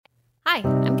Hi,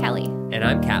 I'm Kelly. And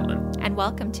I'm Catlin. And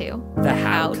welcome to the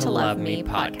How to Love Me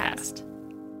podcast.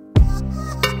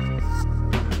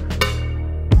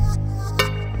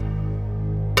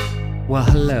 Well,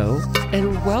 hello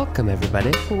and welcome,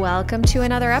 everybody. Welcome to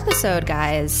another episode,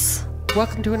 guys.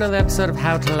 Welcome to another episode of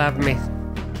How to Love Me.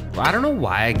 Well, I don't know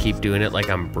why I keep doing it like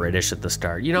I'm British at the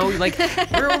start. You know, like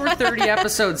we're over 30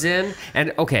 episodes in.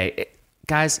 And okay,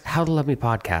 guys, How to Love Me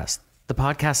podcast. The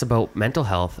podcast about mental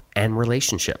health and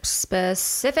relationships.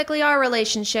 Specifically our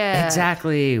relationship.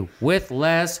 Exactly. With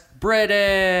less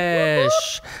British.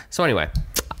 So anyway,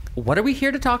 what are we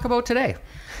here to talk about today?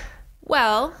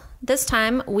 Well, this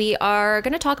time we are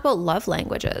going to talk about love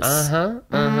languages. And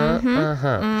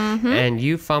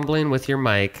you fumbling with your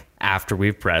mic after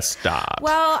we've pressed stop.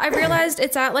 Well, I realized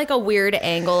it's at like a weird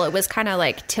angle. It was kind of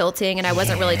like tilting and I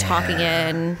wasn't really talking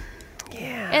in.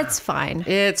 Yeah. It's fine.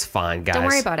 It's fine, guys. Don't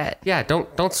worry about it. Yeah,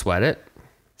 don't sweat it.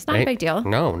 It's not a big deal.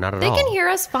 No, not at all. They can hear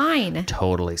us fine.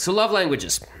 Totally. So love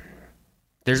languages.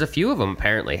 There's a few of them,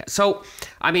 apparently. So,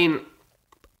 I mean,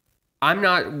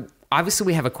 obviously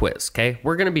we have a quiz, okay?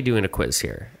 We're going to be doing a quiz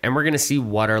here, and we're going to see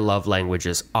what our love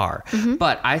languages are.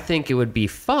 But I think it would be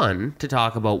fun to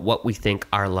talk about what we think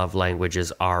our love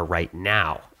languages are right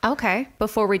now. Okay,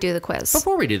 before we do the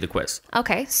quiz.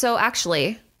 Okay, so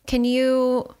actually,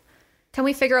 can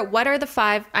we figure out what are the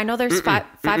five? I know there's five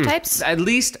types. At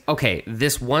least, okay,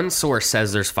 this one source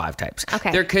says there's 5 types.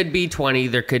 Okay. There could be 20,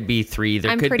 there could be 3,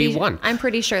 there could be 1. I'm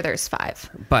pretty sure there's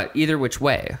 5. But either which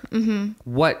way,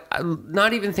 what,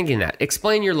 not even thinking that.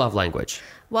 Explain your love language.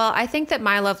 Well, I think that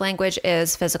my love language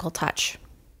is physical touch.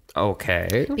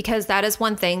 Okay. Because that is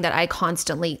one thing that I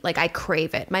constantly, like, I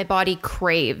crave it. My body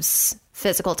craves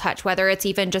physical touch, whether it's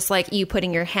even just like you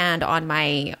putting your hand on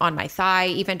my thigh,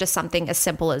 even just something as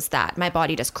simple as that. My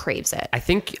body just craves it.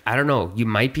 I don't know, you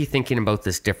might be thinking about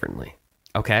this differently.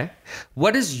 Okay.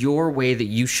 What is your way that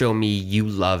you show me you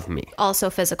love me? Also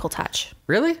physical touch.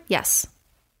 Really? Yes.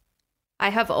 I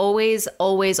have always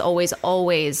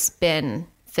been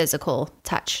physical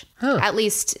touch. Huh. At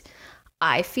least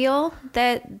I feel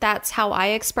that that's how I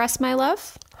express my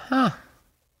love. Huh.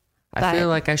 I feel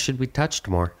like I should be touched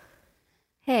more.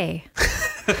 Hey.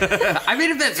 I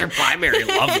mean, if that's your primary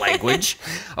love language.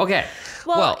 Okay.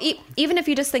 Well, even if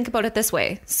you just think about it this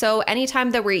way. So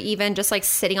anytime that we're even just like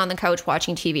sitting on the couch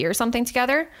watching TV or something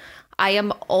together, I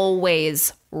am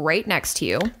always right next to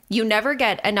you. You never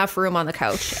get enough room on the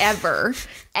couch, ever.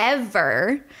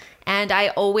 And I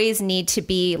always need to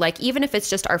be like, even if it's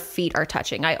just our feet are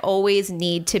touching, I always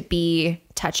need to be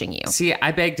touching you. See,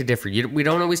 I beg to differ. We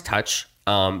don't always touch.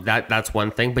 That's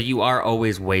one thing, but you are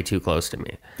always way too close to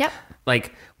me. Yep.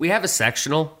 Like, we have a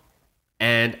sectional,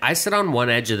 and I sit on one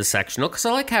edge of the sectional because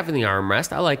I like having the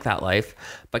armrest. I like that life.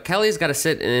 But Kelly's got to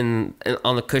sit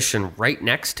on the cushion right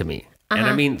next to me. And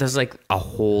I mean, there's like a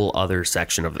whole other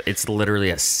section of it. It's literally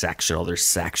a sectional. There's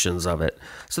sections of it.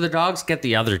 So the dogs get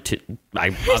the other main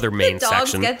The dogs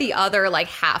section. get the other like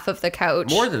half of the couch.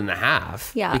 More than the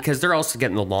half. Yeah. Because they're also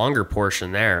getting the longer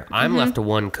portion there. I'm left to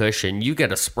one cushion. You get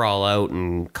to sprawl out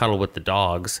and cuddle with the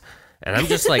dogs. And I'm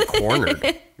just like cornered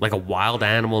like a wild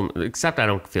animal, except I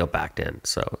don't feel backed in.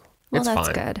 So it's that's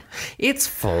fine. good. It's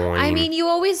fine. I mean, you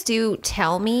always do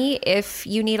tell me if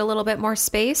you need a little bit more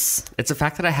space. It's the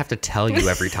fact that I have to tell you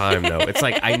every time, though. It's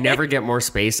like I never get more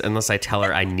space unless I tell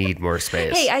her I need more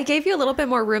space. Hey, I gave you a little bit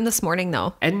more room this morning,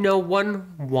 though. And no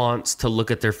one wants to look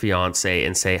at their fiance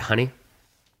and say, honey,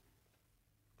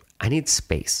 I need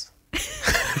space.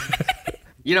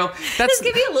 You know, that's... Just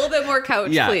give me a little bit more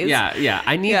couch, please. Yeah.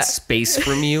 I need space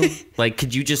from you. Like,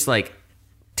 could you just, like,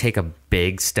 take a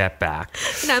big step back?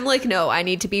 And I'm like, no, I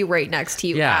need to be right next to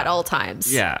you at all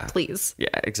times. Yeah. Please.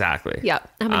 Yeah, exactly. Yeah,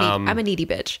 I'm a needy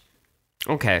bitch.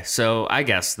 Okay, so I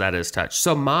guess that is touch.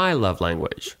 So my love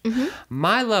language.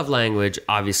 My love language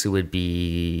obviously would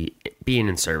be being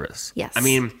in service. Yes. I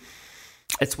mean,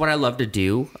 it's what I love to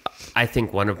do. I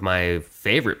think one of my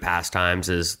favorite pastimes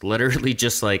is literally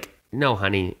just like, no,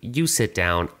 honey, you sit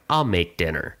down. I'll make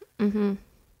dinner. And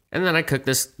then I cook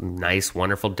this nice,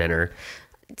 wonderful dinner.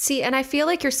 See, and I feel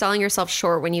like you're selling yourself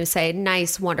short when you say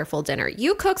nice, wonderful dinner.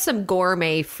 You cook some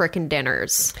gourmet frickin'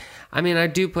 dinners. I mean, I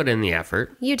do put in the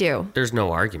effort. You do. There's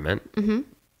no argument.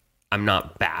 I'm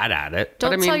not bad at it.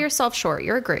 Don't sell yourself short.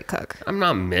 You're a great cook. I'm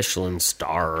not Michelin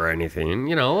star or anything,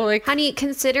 you know, like... Honey,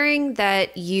 considering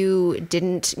that you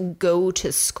didn't go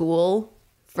to school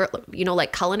for, you know,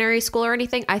 like culinary school or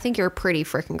anything, I think you're a pretty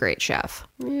freaking great chef.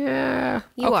 Yeah.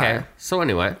 You are. So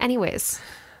anyway. Anyways.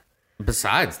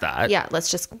 Besides that. Yeah,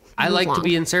 let's just I like to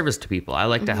be in service to people. I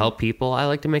like to help people. I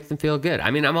like to make them feel good.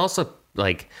 I mean, I'm also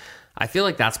like, I feel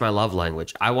like that's my love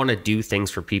language. I want to do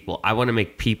things for people. I want to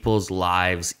make people's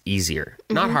lives easier,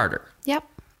 not harder. Yep.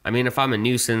 I mean, if I'm a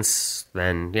nuisance,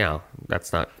 then,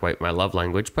 that's not quite my love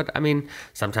language. But, I mean,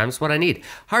 sometimes what I need.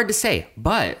 Hard to say,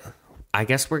 but I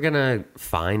guess we're going to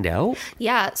find out.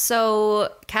 Yeah,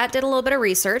 so Kat did a little bit of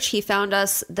research. He found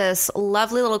us this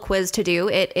lovely little quiz to do.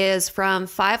 It is from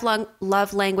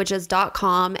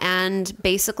 5lovelanguages.com, and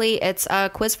basically it's a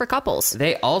quiz for couples.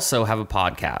 They also have a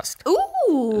podcast. Ooh.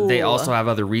 They also have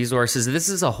other resources. This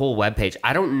is a whole webpage.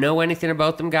 I don't know anything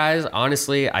about them, guys.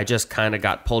 Honestly, I just kind of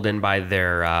got pulled in by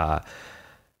their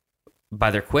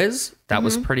quiz. That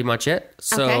was pretty much it.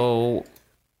 So,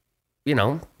 we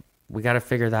got to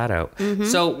figure that out.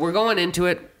 So we're going into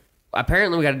it.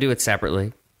 Apparently, we got to do it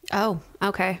separately. Oh,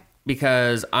 okay.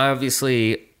 Because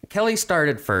obviously, Kelly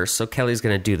started first, so Kelly's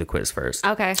going to do the quiz first.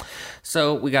 Okay.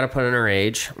 So we got to put in her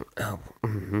age.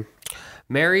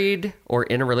 Married or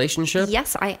in a relationship?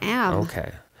 Yes, I am.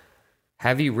 Okay.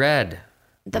 Have you read?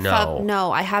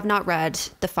 No, I have not read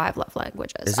the 5 love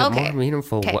languages. Is it more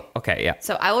meaningful? Okay. Okay, yeah.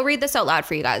 So I will read this out loud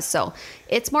for you guys. So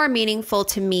it's more meaningful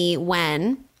to me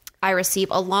when I receive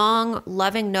a long,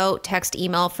 loving note, text,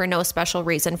 email for no special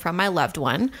reason from my loved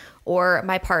one, or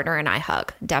my partner and I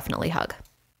hug. Definitely hug.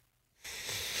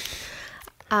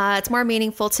 It's more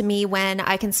meaningful to me when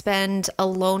I can spend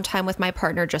alone time with my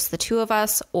partner, just the two of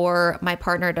us, or my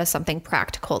partner does something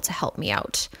practical to help me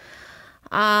out.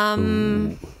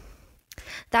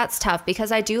 That's tough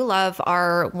because I do love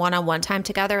our one-on-one time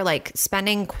together. Like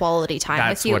spending quality time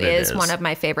with you is one of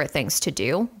my favorite things to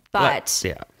do. But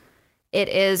it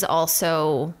is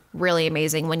also really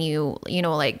amazing when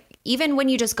even when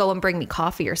you just go and bring me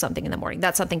coffee or something in the morning,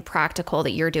 that's something practical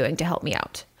that you're doing to help me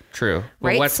out. True. But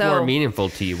right? What's more meaningful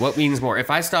to you? What means more?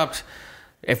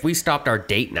 If we stopped our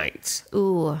date nights.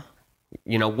 Ooh.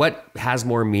 What has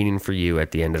more meaning for you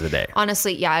at the end of the day?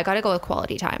 Honestly, yeah, I got to go with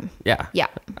quality time. Yeah. Yeah.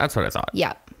 That's what I thought.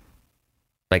 Yeah.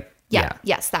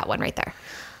 Yes, that one right there.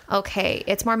 Okay.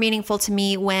 It's more meaningful to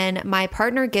me when my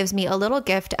partner gives me a little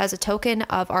gift as a token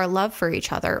of our love for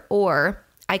each other, or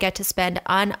I get to spend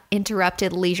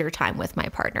uninterrupted leisure time with my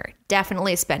partner.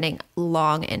 Definitely spending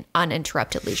long and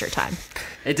uninterrupted leisure time.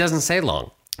 It doesn't say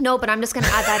long. No, but I'm just going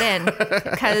to add that in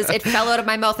because it fell out of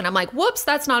my mouth and I'm like, whoops,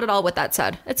 that's not at all what that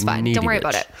said. It's fine. Don't worry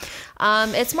about it.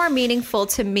 It's more meaningful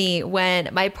to me when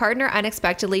my partner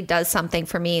unexpectedly does something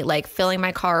for me, like filling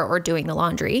my car or doing the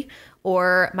laundry,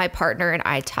 or my partner and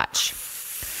I touch.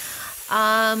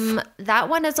 That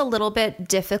one is a little bit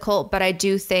difficult, but I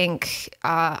do think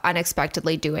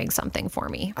unexpectedly doing something for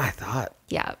me. I thought.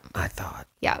 Yeah.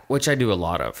 Yeah. Which I do a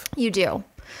lot of. You do.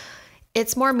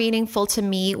 It's more meaningful to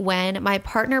me when my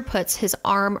partner puts his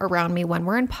arm around me when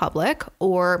we're in public,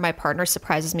 or my partner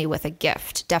surprises me with a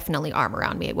gift. Definitely arm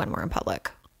around me when we're in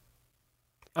public.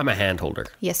 I'm a hand holder.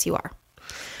 Yes, you are.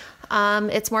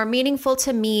 It's more meaningful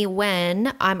to me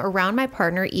when I'm around my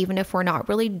partner, even if we're not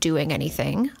really doing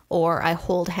anything, or I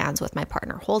hold hands with my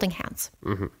partner. Holding hands.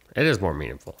 Mm-hmm. It is more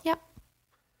meaningful. Yep.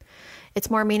 It's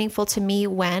more meaningful to me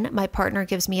when my partner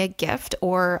gives me a gift,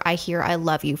 or I hear I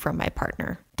love you from my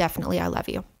partner. Definitely I love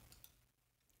you.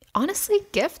 Honestly,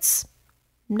 gifts,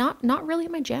 not really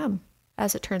my jam,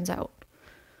 as it turns out.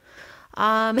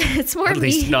 It's more at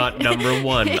least not number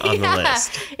one on the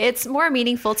list. It's more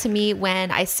meaningful to me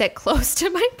when I sit close to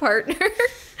my partner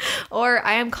or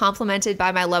I am complimented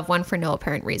by my loved one for no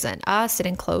apparent reason.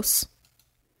 Sitting close,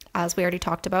 as we already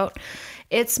talked about.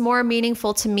 It's more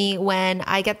meaningful to me when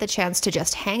I get the chance to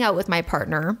just hang out with my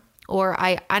partner, or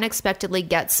I unexpectedly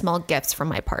get small gifts from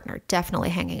my partner. Definitely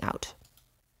hanging out.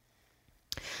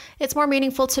 It's more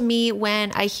meaningful to me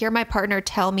when I hear my partner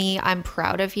tell me I'm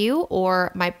proud of you,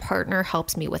 or my partner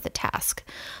helps me with a task.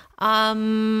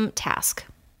 Task.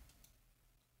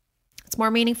 It's more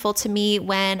meaningful to me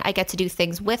when I get to do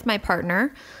things with my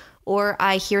partner, or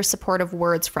I hear supportive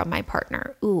words from my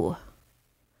partner. Ooh,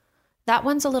 that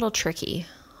one's a little tricky,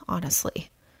 honestly.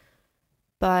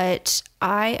 But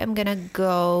I am going to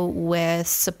go with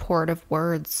supportive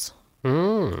words.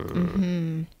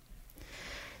 Mm-hmm.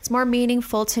 It's more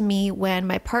meaningful to me when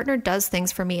my partner does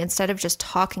things for me instead of just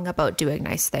talking about doing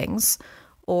nice things,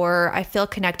 or I feel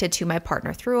connected to my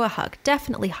partner through a hug.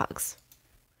 Definitely hugs.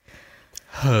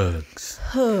 Hugs.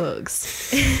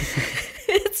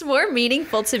 It's more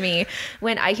meaningful to me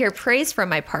when I hear praise from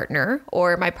my partner,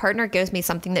 or my partner gives me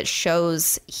something that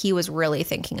shows he was really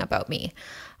thinking about me.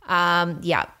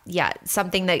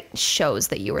 Something that shows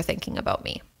that you were thinking about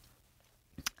me.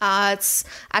 It's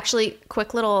actually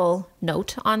quick little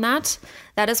note on that.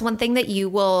 That is one thing that you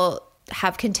will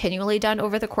have continually done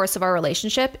over the course of our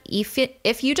relationship.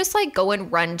 If you just like go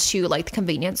and run to like the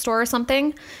convenience store or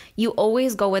something, you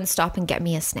always go and stop and get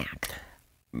me a snack.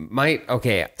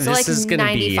 Okay, So this like is going to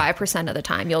be 95% of the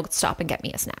time, you'll stop and get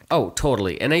me a snack. Oh,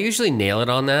 totally. And I usually nail it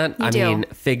on that. You do. Mean,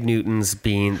 Fig Newtons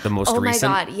being the most recent.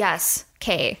 Oh my God, yes.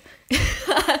 Okay.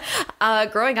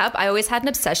 Growing up, I always had an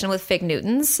obsession with Fig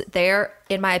Newtons. They're,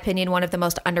 in my opinion, one of the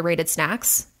most underrated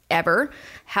snacks ever.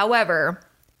 However,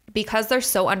 because they're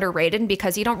so underrated and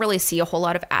because you don't really see a whole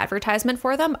lot of advertisement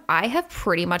for them, I have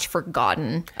pretty much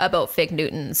forgotten about Fig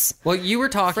Newtons. Well, you were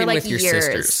talking like with your years.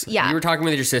 sisters. Yeah. You were talking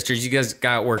with your sisters. You guys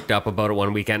got worked up about it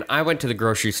one weekend. I went to the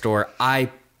grocery store. I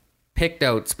picked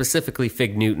out specifically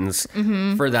Fig Newtons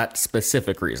for that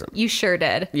specific reason. You sure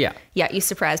did. Yeah. Yeah, you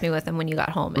surprised me with them when you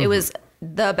got home. It was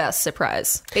the best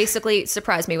surprise. Basically,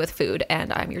 surprised me with food,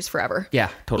 and I'm yours forever. Yeah,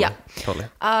 totally. Yeah. Totally.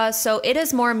 So it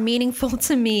is more meaningful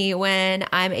to me when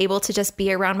I'm able to just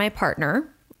be around my partner,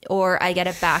 or I get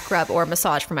a back rub or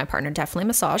massage from my partner. Definitely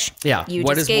massage. Yeah.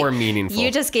 What is more meaningful?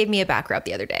 You just gave me a back rub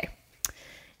the other day.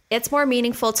 It's more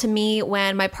meaningful to me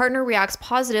when my partner reacts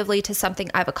positively to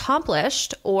something I've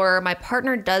accomplished, or my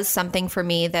partner does something for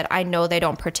me that I know they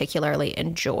don't particularly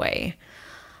enjoy.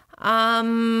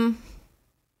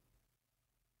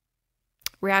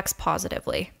 Reacts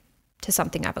positively to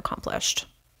something I've accomplished.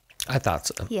 I thought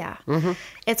so. Yeah.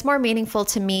 It's more meaningful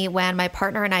to me when my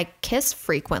partner and I kiss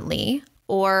frequently,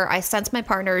 or I sense my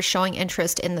partner is showing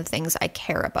interest in the things I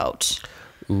care about.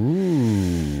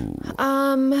 Ooh.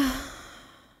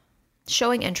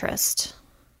 Showing interest.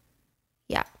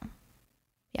 Yeah.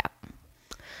 Yeah.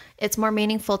 It's more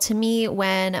meaningful to me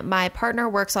when my partner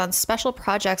works on special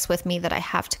projects with me that I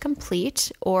have to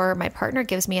complete, or my partner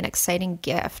gives me an exciting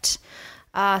gift.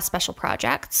 Special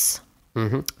projects,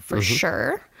 for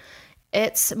sure.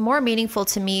 It's more meaningful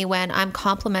to me when I'm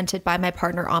complimented by my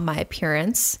partner on my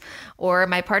appearance, or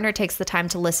my partner takes the time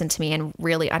to listen to me and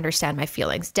really understand my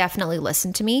feelings. Definitely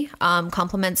listen to me.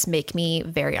 Compliments make me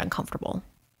very uncomfortable.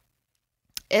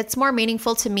 It's more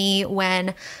meaningful to me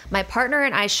when my partner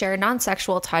and I share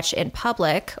non-sexual touch in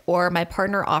public, or my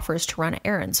partner offers to run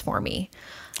errands for me.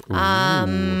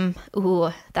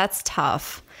 Ooh, that's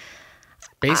tough.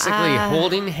 Basically,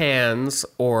 holding hands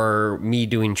or me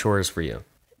doing chores for you.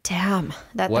 Damn.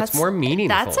 What's more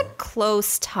meaningful? That's a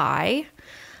close tie.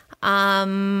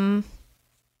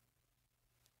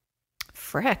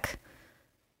 Frick.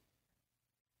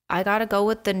 I gotta go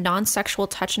with the non-sexual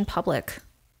touch in public.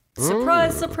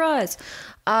 Surprise, surprise.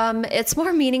 It's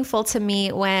more meaningful to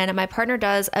me when my partner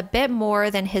does a bit more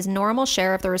than his normal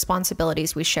share of the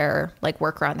responsibilities we share, like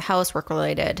work around the house,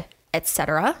 work-related,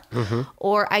 etc.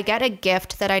 Or I get a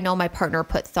gift that I know my partner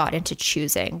put thought into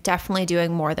choosing, definitely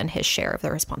doing more than his share of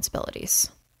the responsibilities.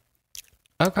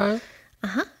 Okay.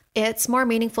 It's more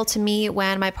meaningful to me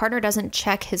when my partner doesn't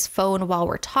check his phone while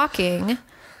we're talking.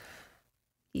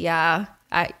 Yeah.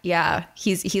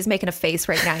 He's making a face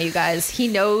right now, you guys. He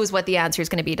knows what the answer is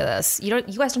going to be to this. You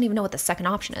guys don't even know what the second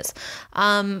option is.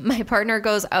 My partner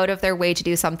goes out of their way to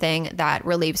do something that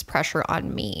relieves pressure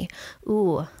on me.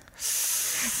 Ooh.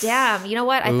 Damn, you know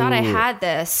what? I thought I had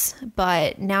this,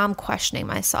 but now I'm questioning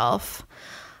myself.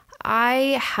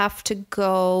 I have to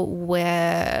go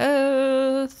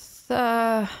with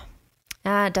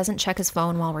doesn't check his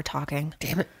phone while we're talking.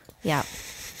 Damn it. Yeah.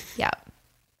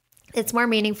 It's more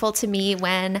meaningful to me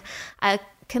when I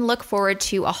can look forward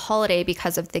to a holiday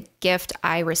because of the gift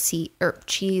I receive. You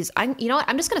know what?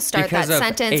 I'm just going to start Because that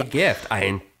of sentence. a gift I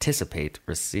anticipate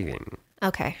receiving.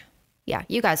 Okay. Yeah,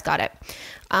 you guys got it.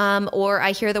 Or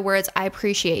I hear the words, I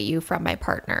appreciate you from my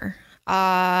partner.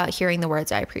 Hearing the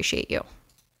words, I appreciate you.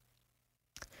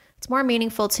 It's more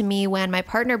meaningful to me when my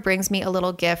partner brings me a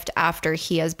little gift after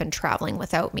he has been traveling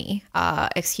without me.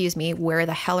 Excuse me, where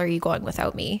the hell are you going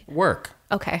without me? Work.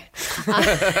 Okay.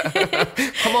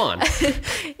 Come on.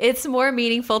 It's more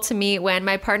meaningful to me when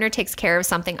my partner takes care of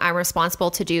something I'm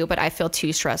responsible to do, but I feel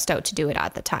too stressed out to do it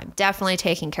at the time. Definitely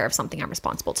taking care of something I'm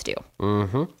responsible to do.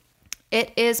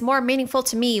 It is more meaningful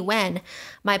to me when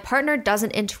my partner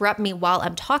doesn't interrupt me while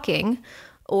I'm talking,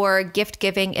 or gift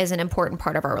giving is an important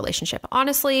part of our relationship.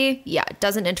 Honestly, yeah, it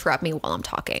doesn't interrupt me while I'm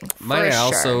talking. Might I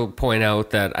also point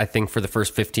out that I think for the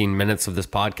first 15 minutes of this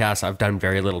podcast, I've done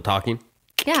very little talking.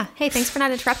 Yeah. Hey, thanks for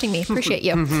not interrupting me. Appreciate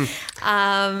you.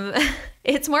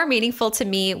 It's more meaningful to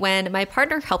me when my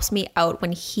partner helps me out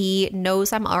when he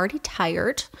knows I'm already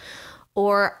tired,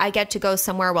 or I get to go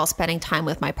somewhere while spending time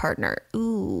with my partner.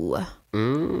 Ooh.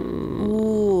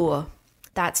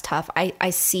 That's tough. I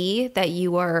see that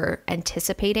you are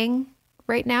anticipating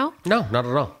right now. No, not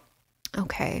at all.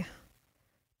 Okay.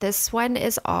 This one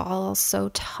is also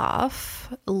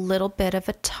tough. A little bit of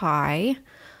a tie.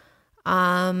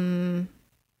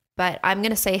 But I'm going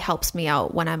to say helps me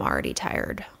out when I'm already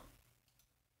tired.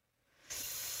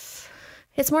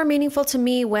 It's more meaningful to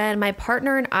me when my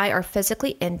partner and I are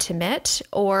physically intimate,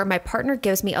 or my partner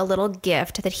gives me a little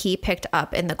gift that he picked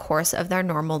up in the course of their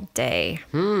normal day.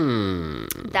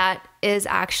 That is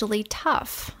actually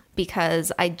tough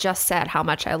because I just said how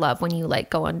much I love when you like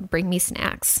go and bring me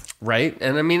snacks. Right.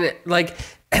 And I mean, like,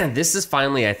 this is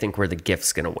finally, I think, where the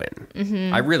gift's going to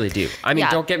win. I really do. I mean,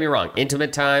 don't get me wrong.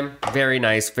 Intimate time, very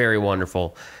nice, very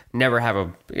wonderful. Never have a,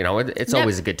 it's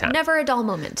always a good time. Never a dull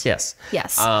moment. Yes.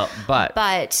 Yes.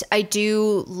 But I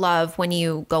do love when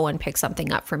you go and pick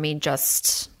something up for me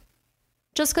just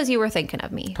because you were thinking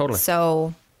of me. Totally.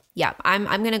 So yeah, I'm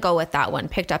going to go with that one,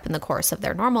 picked up in the course of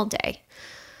their normal day.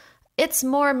 It's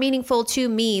more meaningful to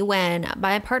me when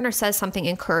my partner says something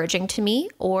encouraging to me,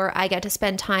 or I get to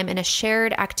spend time in a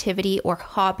shared activity or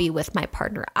hobby with my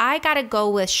partner. I got to go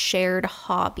with shared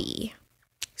hobby.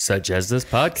 Such as this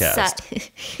podcast.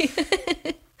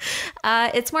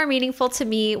 It's more meaningful to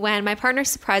me when my partner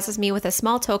surprises me with a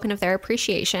small token of their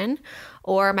appreciation,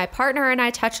 or my partner and I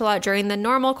touch a lot during the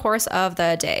normal course of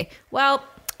the day. Well,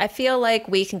 I feel like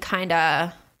we can kind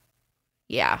of,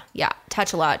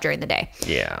 touch a lot during the day.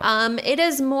 Yeah. It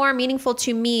is more meaningful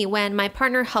to me when my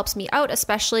partner helps me out,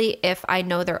 especially if I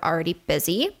know they're already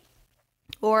busy,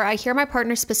 or I hear my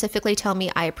partner specifically tell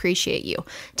me, I appreciate you.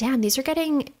 Damn, these are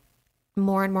getting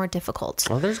more and more difficult.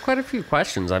 Well, there's quite a few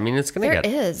questions. I mean, it's going to get...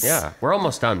 There is. Yeah, we're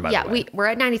almost done, by the way. We're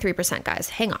at 93%, guys.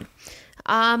 Hang on.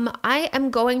 I am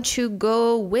going to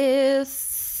go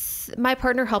with my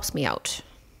partner helps me out.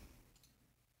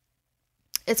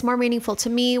 It's more meaningful to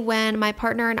me when my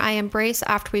partner and I embrace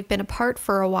after we've been apart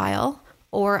for a while,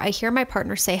 or I hear my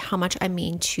partner say how much I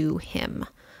mean to him.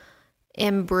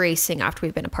 Embracing after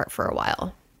we've been apart for a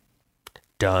while.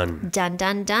 Done. Done,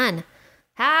 done, done.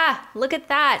 Ah, look at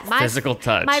that. Physical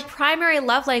touch. My primary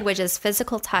love language is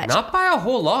physical touch. Not by a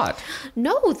whole lot.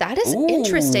 No, that is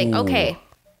interesting. Okay.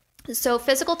 So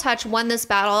physical touch won this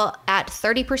battle at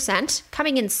 30%.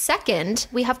 Coming in second,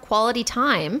 we have quality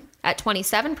time at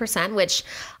 27%, which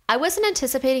I wasn't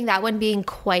anticipating that one being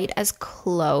quite as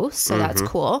close. So that's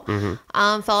cool.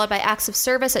 Followed by acts of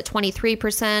service at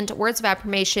 23%, words of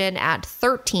affirmation at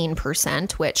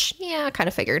 13%, which, yeah, I kind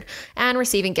of figured. And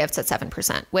receiving gifts at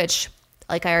 7%, which,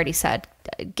 like I already said,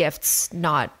 gifts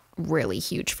not really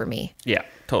huge for me. Yeah,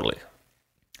 totally.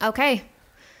 Okay.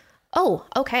 Oh,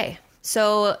 okay.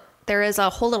 So there is a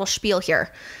whole little spiel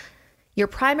here. Your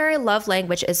primary love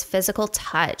language is physical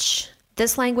touch.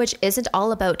 This language isn't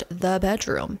all about the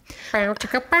bedroom.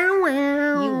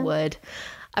 You would.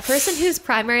 A person whose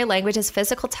primary language is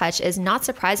physical touch is not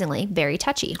surprisingly very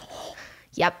touchy.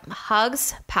 Yep.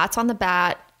 Hugs, pats on the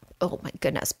back. Oh my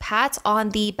goodness. Pats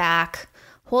on the back,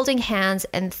 holding hands,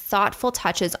 and thoughtful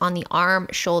touches on the arm,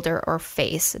 shoulder, or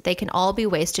face. They can all be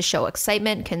ways to show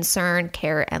excitement, concern,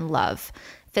 care, and love.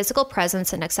 Physical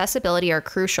presence and accessibility are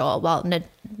crucial, while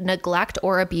neglect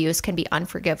or abuse can be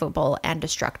unforgivable and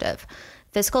destructive.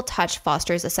 Physical touch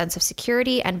fosters a sense of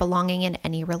security and belonging in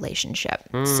any relationship.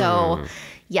 So,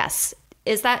 yes.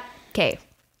 Is that... Okay.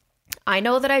 I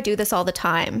know that I do this all the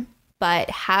time, but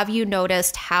have you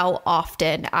noticed how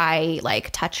often I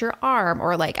like touch your arm,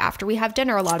 or like after we have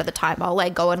dinner a lot of the time, I'll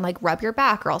like go and like rub your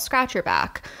back, or I'll scratch your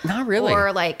back. Not really.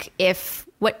 Or like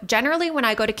generally when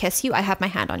I go to kiss you, I have my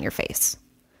hand on your face.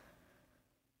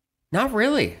 Not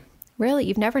really. Really?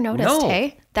 You've never noticed, No.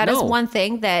 hey? That is No. one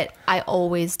thing that I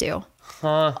always do.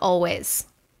 Huh. Always.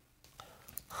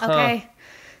 Okay.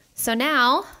 So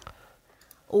now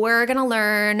we're going to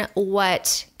learn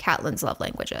what Catlin's love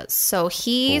language is. So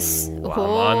he's... Ooh, I'm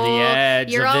on the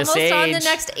edge You're of this almost on the age.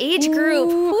 next age group.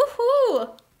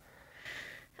 Woohoo!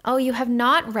 Oh, you have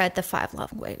not read the 5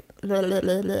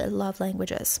 love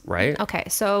languages. Right. Okay.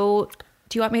 So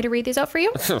do you want me to read these out for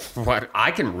you? What?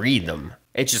 I can read them.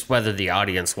 It's just whether the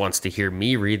audience wants to hear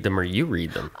me read them or you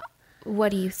read them.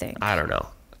 What do you think? I don't know.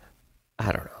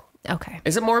 Okay.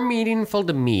 Is it more meaningful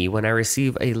to me when I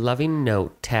receive a loving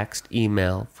note, text,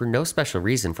 email for no special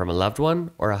reason from a loved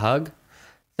one, or a hug?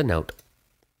 The note.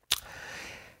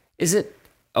 Is it...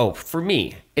 Oh, for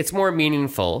me, it's more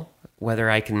meaningful whether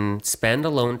I can spend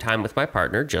alone time with my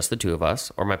partner, just the two of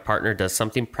us, or my partner does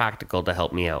something practical to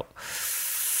help me out.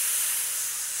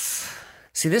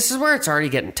 See, this is where it's already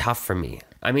getting tough for me.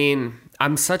 I mean,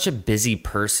 I'm such a busy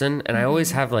person, and I always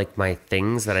have like my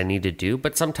things that I need to do,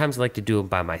 but sometimes I like to do them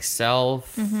by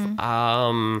myself. You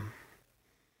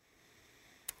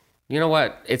know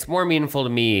what? It's more meaningful to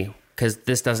me because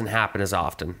this doesn't happen as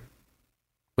often.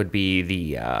 Would be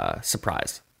the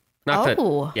surprise. Not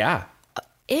that, yeah.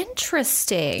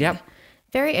 Interesting. Yep.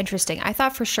 Very interesting. I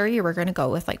thought for sure you were going to go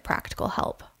with like practical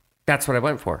help. That's what I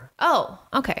went for. Oh,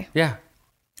 okay. Yeah.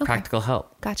 Practical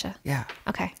help. Gotcha. Yeah.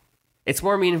 Okay. It's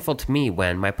more meaningful to me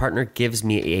when my partner gives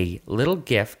me a little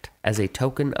gift as a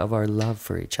token of our love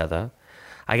for each other.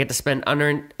 I get to spend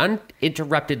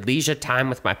uninterrupted leisure time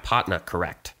with my partner,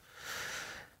 correct?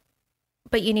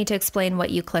 But you need to explain what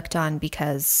you clicked on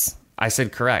because... I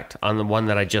said correct on the one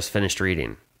that I just finished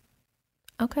reading.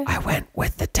 Okay. I went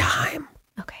with the time.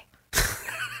 Okay.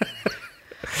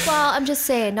 Well, I'm just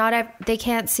saying, they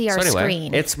can't see our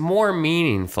screen. It's more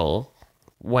meaningful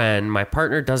when my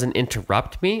partner doesn't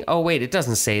interrupt me. Oh, wait, it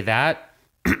doesn't say that.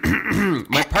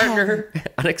 My partner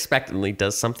unexpectedly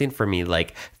does something for me,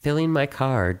 like filling my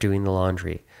car, doing the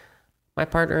laundry. My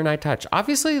partner and I touch.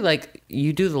 Obviously, like,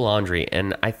 you do the laundry,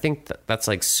 and I think that's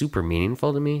like super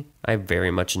meaningful to me. I very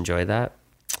much enjoy that.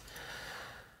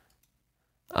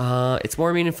 It's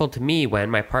more meaningful to me when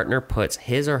my partner puts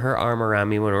his or her arm around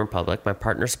me when we're in public. My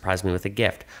partner surprised me with a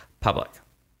gift. Public.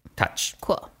 Touch.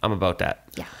 Cool. I'm about that.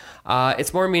 Yeah.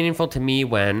 It's more meaningful to me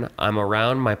when I'm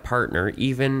around my partner,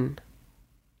 even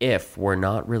if we're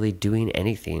not really doing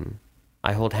anything.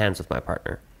 I hold hands with my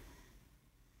partner.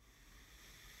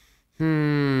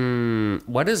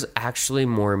 What is actually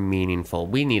more meaningful?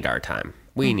 We need our time.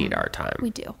 We need our time. We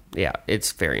do. Yeah,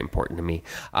 it's very important to me.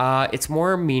 It's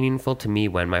more meaningful to me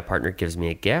when my partner gives me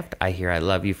a gift. I hear I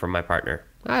love you from my partner.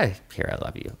 I hear I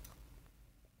love you.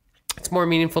 It's more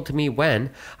meaningful to me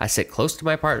when I sit close to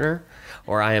my partner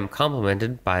or I am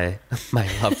complimented by my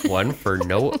loved one for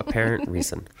no apparent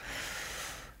reason.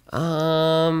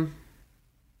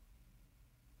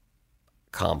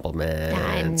 Compliments.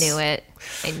 I knew it.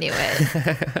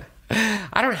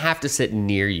 I don't have to sit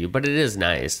near you, but it is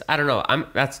nice. I don't know.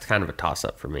 That's kind of a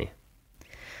toss-up for me.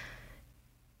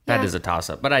 That is a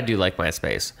toss-up, but I do like my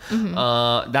space.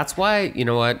 Mm-hmm. That's why, you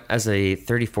know what? As a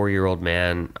 34-year-old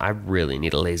man, I really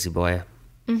need a lazy boy.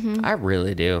 Mm-hmm. I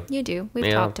really do. You do.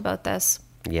 We've talked about this.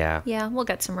 Yeah. Yeah, we'll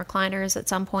get some recliners at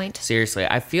some point. Seriously,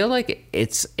 I feel like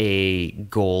it's a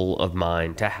goal of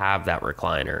mine to have that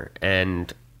recliner.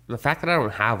 And the fact that I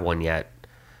don't have one yet,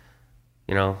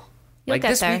 you know... You'll like get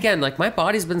this there. weekend, like my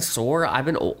body's been sore. I've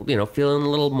been, feeling a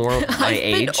little more of my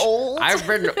age. I've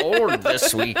been old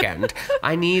this weekend.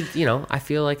 I need, I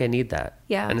feel like I need that.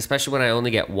 Yeah. And especially when I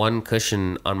only get one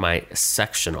cushion on my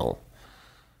sectional.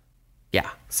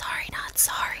 Yeah. Sorry, not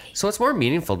sorry. So it's more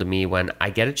meaningful to me when I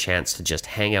get a chance to just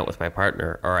hang out with my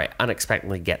partner or I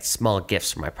unexpectedly get small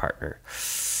gifts from my partner.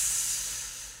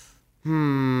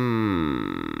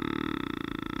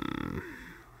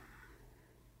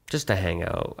 Just to hang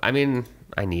out. I mean,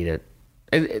 I need it.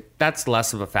 That's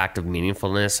less of a fact of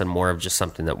meaningfulness and more of just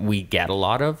something that we get a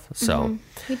lot of. So,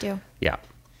 We do. Yeah.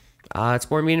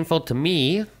 It's more meaningful to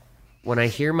me when I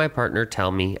hear my partner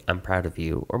tell me I'm proud of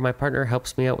you, or my partner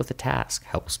helps me out with a task.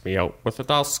 More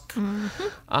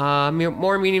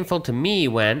meaningful to me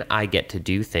when I get to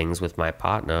do things with my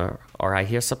partner, or I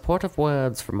hear supportive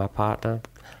words from my partner.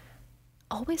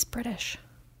 Always British.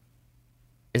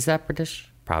 Is that British?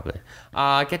 Probably.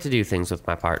 I get to do things with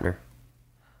my partner.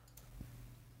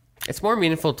 It's more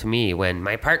meaningful to me when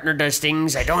my partner does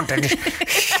things I don't understand.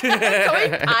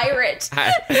 Going pirate.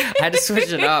 I had to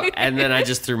switch it up, and then I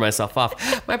just threw myself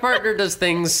off. My partner does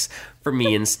things for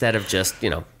me instead of just,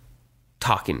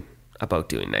 talking about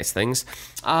doing nice things.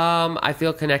 I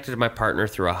feel connected to my partner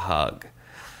through a hug.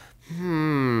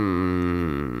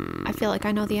 I feel like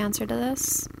I know the answer to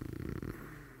this.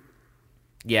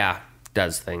 Yeah,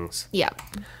 does things. Yeah.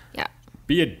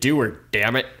 Be a doer,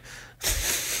 damn it.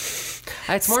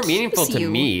 It's more meaningful to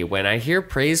me when I hear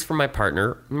praise from my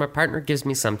partner. My partner gives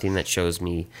me something that shows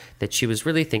me that she was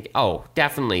really thinking. Oh,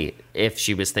 definitely if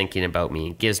she was thinking about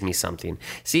me, gives me something.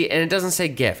 See, and it doesn't say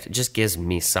gift. It just gives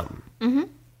me something. Mm-hmm.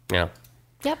 Yeah.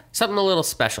 Yep. Something a little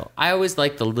special. I always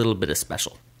like the little bit of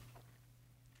special.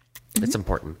 Mm-hmm. It's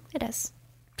important. It is.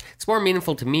 It's more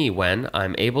meaningful to me when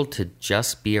I'm able to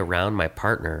just be around my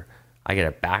partner. I get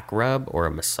a back rub or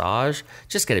a massage,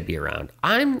 just get to be around.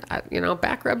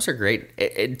 Back rubs are great.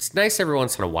 It's nice every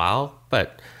once in a while,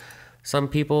 but some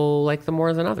people like them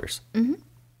more than others. Mm-hmm.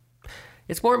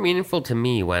 It's more meaningful to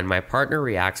me when my partner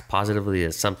reacts positively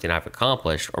to something I've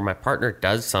accomplished, or my partner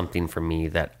does something for me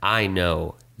that I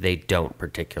know they don't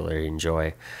particularly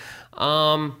enjoy. So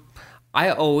I'm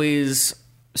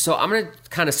going to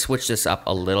kind of switch this up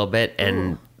a little bit,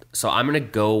 and so I'm going to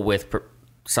go with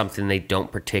something they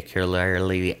don't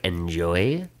particularly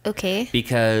enjoy. Okay.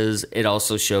 Because it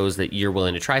also shows that you're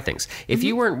willing to try things. If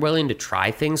you weren't willing to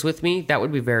try things with me, that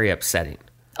would be very upsetting.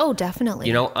 Oh,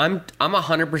 definitely. I'm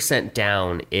 100%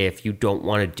 down if you don't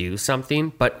want to do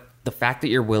something, but the fact that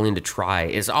you're willing to try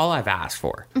is all I've asked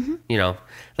for. You know,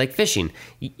 like fishing,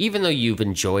 even though you've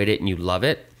enjoyed it and you love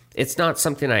it, it's not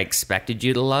something I expected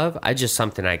you to love. Just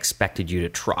something I expected you to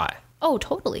try. Oh,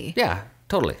 totally. Yeah,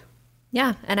 totally.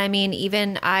 Yeah. And I mean,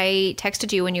 even I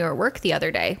texted you when you were at work the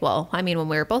other day. Well, I mean, when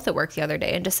we were both at work the other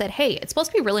day and just said, hey, it's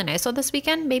supposed to be really nice on this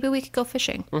weekend. Maybe we could go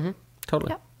fishing.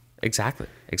 Totally. Yeah. Exactly.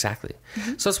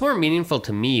 So it's more meaningful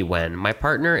to me when my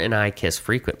partner and I kiss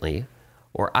frequently,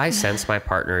 or I sense my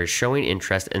partner is showing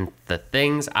interest in the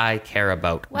things I care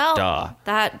about. Well,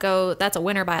 that's a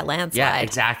winner by a landslide. Yeah,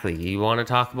 exactly. You want to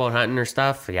talk about hunting or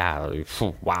stuff? Yeah.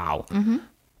 Wow.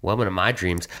 Woman of my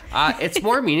dreams. It's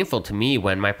more meaningful to me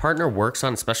when my partner works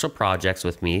on special projects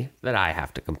with me that I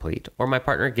have to complete, or my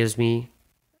partner gives me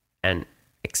an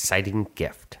exciting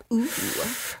gift. Ooh.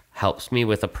 Helps me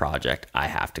with a project I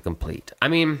have to complete. I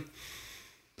mean,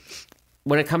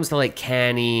 when it comes to like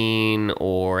canning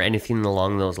or anything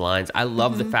along those lines, I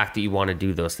love the fact that you want to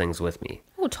do those things with me.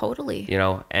 Oh, totally. You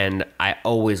know, and I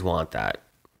always want that.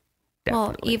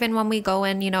 Definitely. Well, even when we go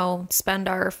and, spend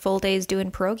our full days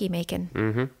doing pierogi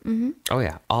making. Oh,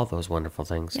 yeah. All those wonderful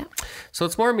things. Yeah. So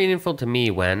it's more meaningful to me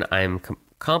when I'm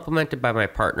complimented by my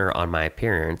partner on my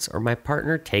appearance, or my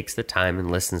partner takes the time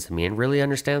and listens to me and really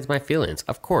understands my feelings.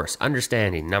 Of course,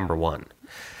 understanding, number one.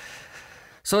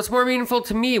 So it's more meaningful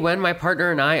to me when my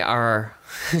partner and I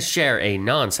share a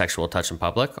non-sexual touch in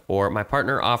public, or my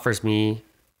partner offers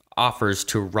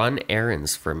to run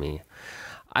errands for me.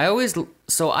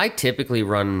 I typically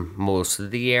run most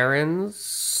of the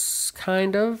errands,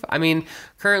 kind of. I mean,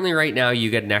 currently right now you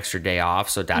get an extra day off,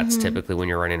 so that's typically when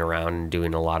you're running around and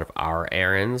doing a lot of our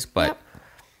errands. But,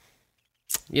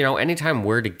 anytime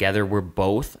we're together, we're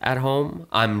both at home,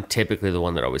 I'm typically the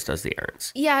one that always does the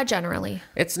errands. Yeah, generally.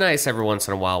 It's nice every once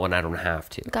in a while when I don't have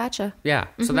to. Gotcha. Yeah,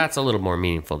 so that's a little more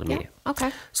meaningful to me.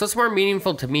 Okay. So it's more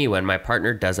meaningful to me when my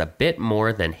partner does a bit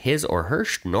more than his or her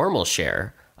normal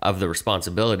share of the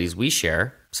responsibilities we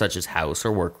share, such as house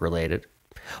or work related,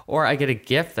 or I get a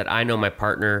gift that I know my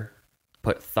partner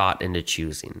put thought into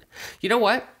choosing. You know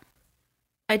what?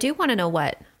 I do want to know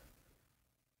what.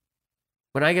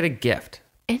 When I get a gift.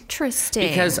 Interesting.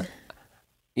 Because,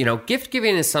 gift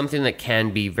giving is something that can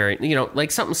be very,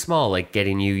 like something small, like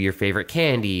getting you your favorite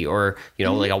candy, or,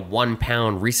 like a 1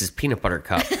 pound Reese's peanut butter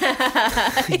cup. You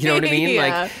know what I mean?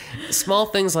 Yeah. Like small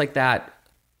things like that.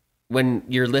 When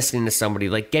you're listening to somebody,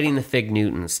 like getting the Fig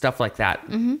Newtons, stuff like that,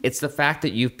 it's the fact that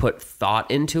you've put thought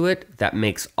into it that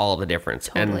makes all the difference.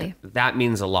 Totally. And that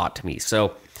means a lot to me.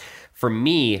 So for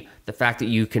me, the fact that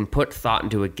you can put thought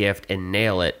into a gift and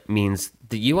nail it means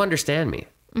that you understand me.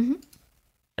 And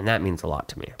that means a lot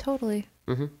to me. Totally.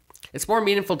 It's more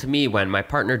meaningful to me when my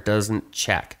partner doesn't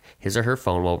check his or her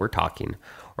phone while we're talking,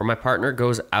 or my partner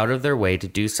goes out of their way to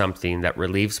do something that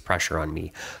relieves pressure on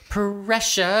me.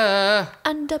 Pressure.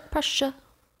 Under pressure.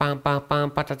 Bum, bum,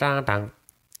 bum, ba-da-da-da.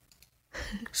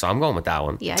 So I'm going with that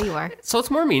one. Yeah, you are. So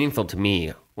it's more meaningful to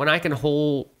me when I can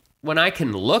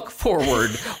look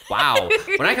forward,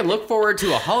 when I can look forward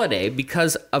to a holiday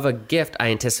because of a gift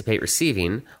I anticipate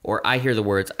receiving, or I hear the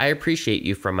words, I appreciate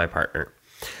you, from my partner.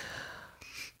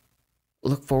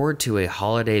 Look forward to a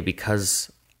holiday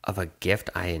because of a gift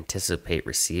I anticipate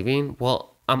receiving?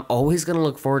 Well, I'm always going to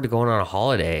look forward to going on a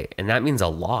holiday, and that means a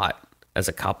lot as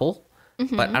a couple.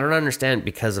 But I don't understand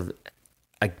because of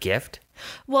a gift.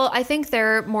 Well, I think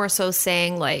they're more so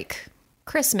saying like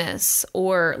Christmas,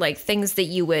 or like things that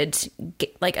you would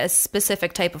get, like a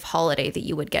specific type of holiday that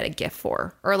you would get a gift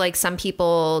for, or like some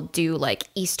people do like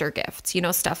Easter gifts,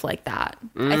 stuff like that.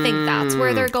 I think that's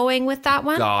where they're going with that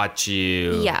one. Got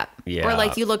you. Yeah. Or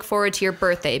like you look forward to your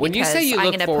birthday. When you say you I'm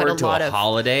look gonna forward put to a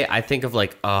holiday, I think of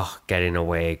like, getting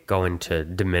away, going to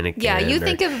Dominican. Yeah, you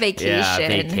think of vacation. Yeah,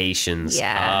 vacations.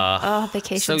 Yeah.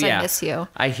 Vacations, so yeah, I miss you.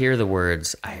 I hear the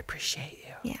words, I appreciate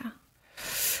you. Yeah.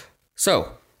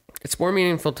 So it's more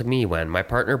meaningful to me when my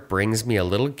partner brings me a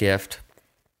little gift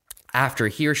after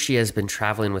he or she has been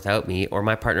traveling without me, or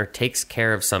my partner takes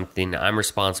care of something I'm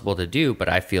responsible to do, but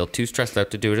I feel too stressed out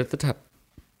to do it at the time.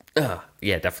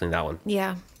 Yeah, definitely that one.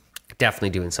 Yeah. Definitely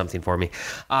doing something for me.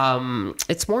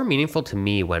 It's more meaningful to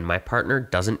me when my partner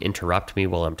doesn't interrupt me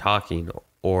while I'm talking,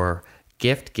 or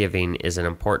gift giving is an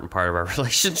important part of our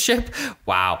relationship.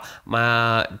 Wow.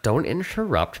 Don't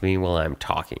interrupt me while I'm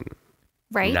talking.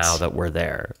 Right. Now that we're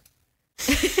there.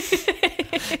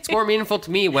 It's more meaningful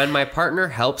to me when my partner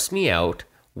helps me out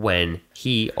when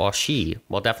he or she,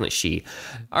 well, definitely she,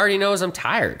 already knows I'm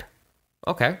tired.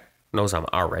 Okay. Knows I'm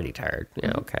already tired.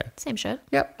 Yeah, okay. Same shit.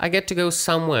 Yep. I get to go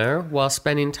somewhere while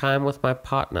spending time with my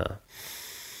partner.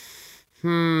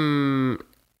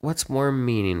 What's more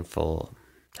meaningful?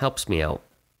 Helps me out.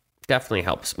 Definitely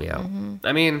helps me out.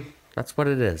 I mean, that's what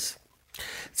it is.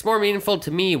 It's more meaningful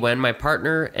to me when my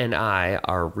partner and I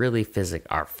are really physically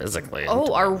intimate.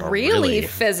 Are really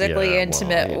physically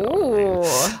intimate. Ooh.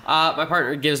 My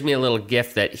partner gives me a little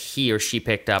gift that he or she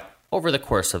picked up over the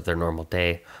course of their normal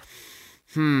day.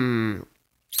 See,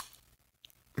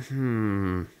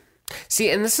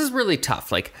 and this is really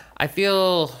tough. Like, I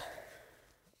feel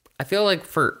like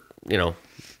for,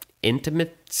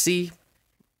 intimacy,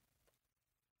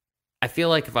 I feel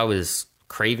like if I was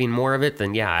craving more of it,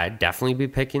 then yeah, I'd definitely be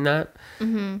picking that.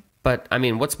 Mm-hmm. But I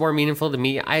mean, what's more meaningful to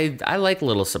me? I like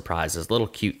little surprises, little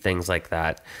cute things like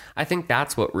that. I think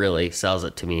that's what really sells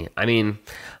it to me. I mean,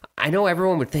 I know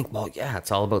everyone would think, well, yeah,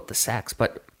 it's all about the sex,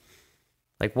 but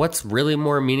like, what's really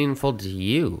more meaningful to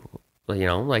you?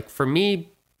 Like for me,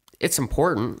 it's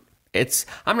important.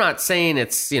 I'm not saying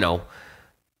it's,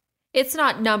 It's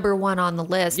not number one on the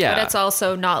list, Yeah. but it's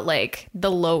also not like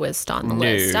the lowest on the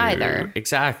list either.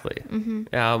 Exactly.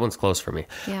 Yeah, that one's close for me.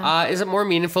 Yeah. Is it more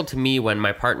meaningful to me when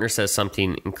my partner says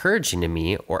something encouraging to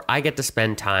me, or I get to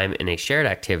spend time in a shared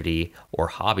activity or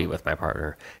hobby with my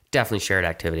partner? Definitely shared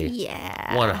activity.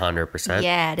 Yeah. 100%.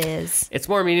 Yeah, it is. It's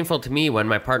more meaningful to me when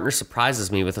my partner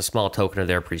surprises me with a small token of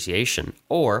their appreciation,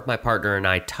 or my partner and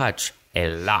I touch a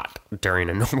lot during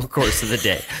a normal course of the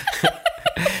day.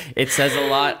 It says a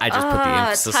lot. I just put the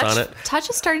emphasis on it. Touch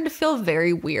is starting to feel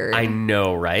very weird. I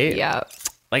know, right? Yeah.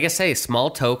 Like I say, small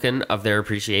token of their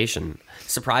appreciation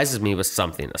surprises me with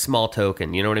something. A small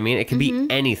token, you know what I mean? It could be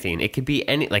anything. It could be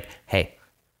like, hey,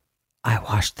 I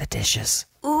washed the dishes.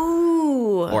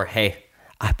 Ooh. Or, hey,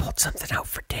 I pulled something out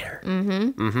for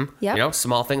dinner. Yep.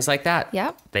 Small things like that.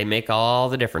 Yep. They make all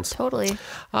the difference. Totally.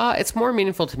 It's more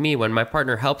meaningful to me when my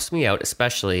partner helps me out,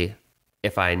 especially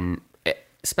if I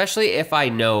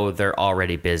know they're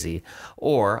already busy,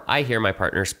 or I hear my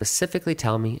partner specifically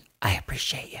tell me, I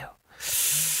appreciate you.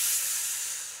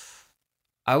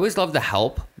 I always love the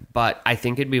help, but I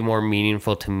think it'd be more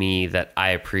meaningful to me that I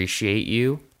appreciate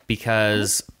you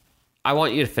because I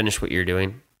want you to finish what you're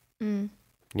doing.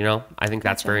 I think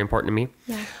that's very important to me.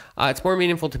 Yeah. It's more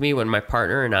meaningful to me when my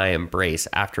partner and I embrace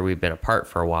after we've been apart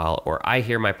for a while, or I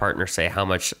hear my partner say how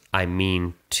much I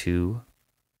mean to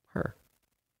her.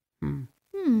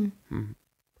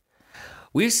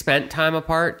 We've spent time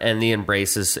apart, and the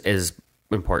embrace is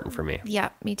important for me. Yeah,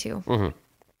 me too. Mm-hmm.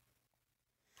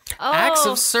 Oh, Acts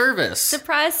of service,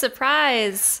 surprise,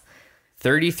 surprise.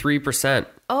 33%.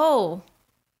 Oh,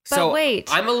 but So wait.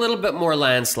 I'm a little bit more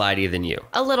landslidey than you.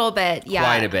 A little bit, yeah.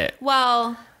 Quite a bit.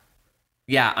 Well,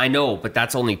 Yeah, I know, but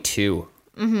that's only 2.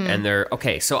 And they're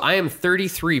okay. So I am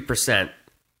 33%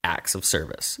 acts of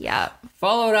service. yeah.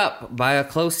 Followed up by a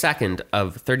close second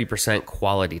of 30%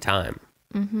 quality time.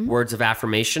 Words of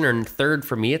affirmation are in third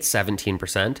for me at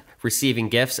 17%, receiving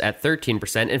gifts at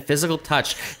 13%, and physical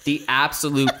touch, the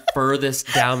absolute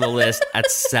furthest down the list at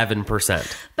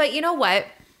 7%. But you know what?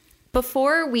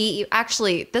 Before we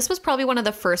actually, this was probably one of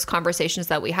the first conversations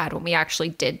that we had when we actually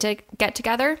did get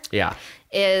together. Yeah.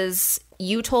 Is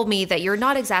you told me that you're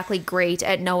not exactly great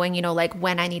at knowing, like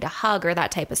when I need a hug or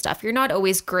that type of stuff. You're not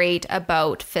always great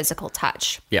about physical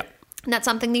touch. Yeah. And that's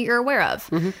something that you're aware of.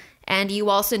 And you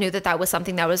also knew that that was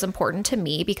something that was important to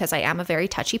me because I am a very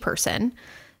touchy person.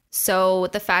 So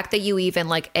the fact that you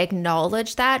even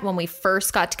acknowledged that when we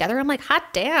first got together, I'm like, hot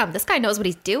damn, this guy knows what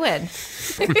he's doing.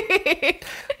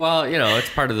 Well, it's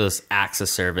part of those acts of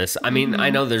service. I mean, I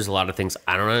know there's a lot of things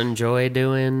I don't enjoy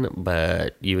doing,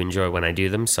 but you enjoy when I do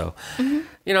them. So,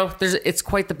 it's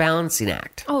quite the balancing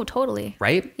act, Oh, totally.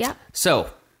 right? Yeah. So,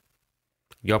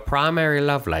 your primary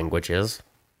love language is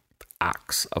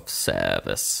acts of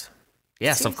service.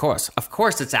 Yes, of course. Of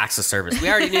course it's acts of service. We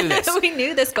already knew this. We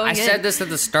knew this going I in. said this at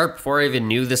the start before I even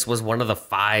knew this was one of the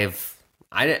 5.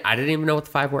 I didn't even know what the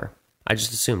 5 were. I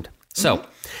just assumed. So,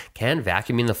 can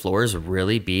vacuuming the floors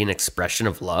really be an expression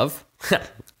of love?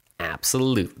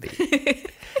 Absolutely.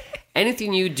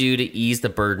 Anything you do to ease the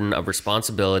burden of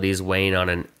responsibilities weighing on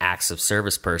an acts of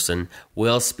service person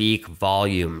will speak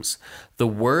volumes. The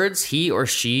words he or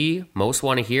she most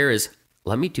want to hear is,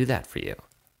 let me do that for you.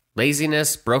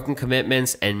 Laziness, broken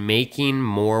commitments, and making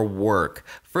more work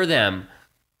for them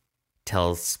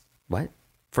tells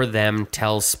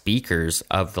speakers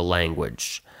of the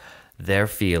language. Their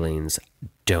feelings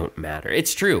don't matter.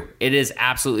 It's true. It is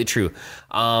absolutely true.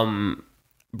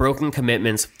 Broken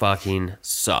commitments fucking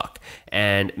suck.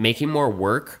 And making more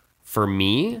work for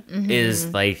me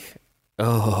is like,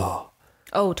 Oh,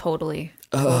 totally.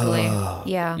 Totally.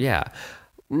 Yeah. yeah.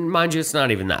 Mind you, it's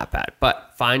not even that bad.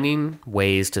 But finding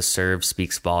ways to serve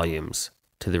speaks volumes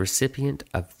to the recipient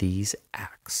of these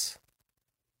acts.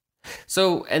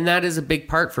 So, and that is a big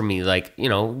part for me. Like, you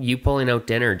know, you pulling out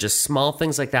dinner, just small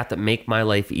things like that make my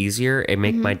life easier and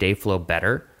make my day flow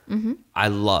better. I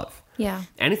love. Yeah.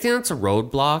 Anything that's a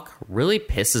roadblock really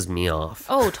pisses me off.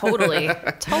 Oh, totally.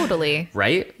 Totally.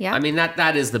 Right? Yeah. I mean,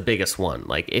 that is the biggest one.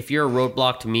 Like, if you're a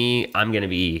roadblock to me, I'm gonna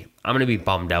be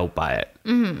bummed out by it.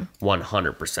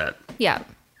 100%. Yeah.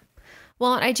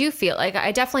 Well, I do feel like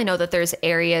I definitely know that there's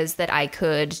areas that I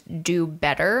could do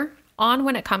better on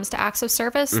when it comes to acts of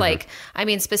service. Like, I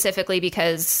mean, specifically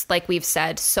because like we've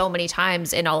said so many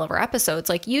times in all of our episodes,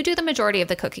 like you do the majority of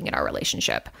the cooking in our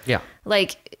relationship. Yeah.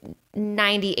 Like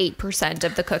 98%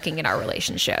 of the cooking in our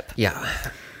relationship. Yeah.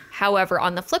 However,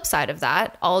 on the flip side of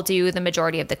that, I'll do the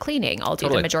majority of the cleaning. I'll do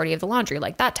the majority of the laundry,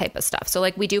 like that type of stuff. So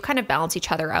like we do kind of balance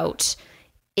each other out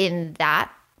in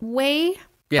that way.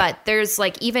 Yeah. But there's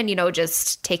like, even, you know,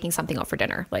 just taking something out for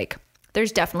dinner, like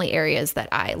there's definitely areas that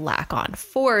I lack on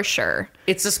for sure.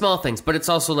 It's the small things, but it's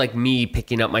also like me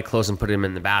picking up my clothes and putting them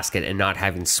in the basket and not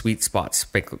having sweet spots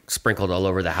sprinkled all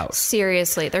over the house.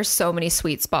 Seriously, there's so many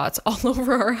sweet spots all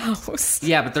over our house.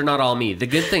 Yeah, but they're not all me. The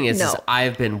good thing is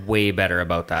I've been way better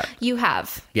about that. You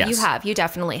have. Yes. You have. You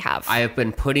definitely have. I have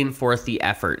been putting forth the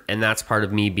effort, and that's part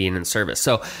of me being in service.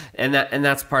 So, and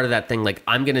that's part of that thing. Like,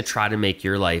 I'm going to try to make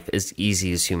your life as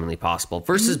easy as humanly possible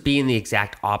versus being the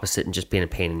exact opposite and just being a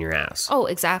pain in your ass. Oh,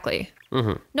 exactly.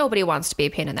 Nobody wants to be a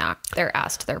pain in their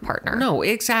ass to their partner. No,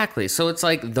 exactly. So it's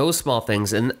like those small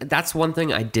things. And that's one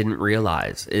thing I didn't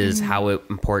realize is how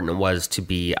important it was to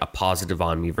be a positive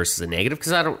on me versus a negative.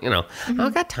 Because I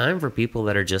don't got time for people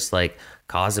that are just like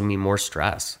causing me more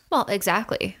stress. Well,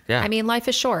 exactly. Yeah. I mean, life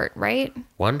is short, right?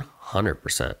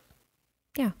 100%.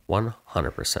 Yeah. 100%.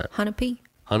 100p.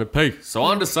 100p. So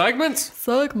on to segments.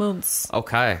 Segments.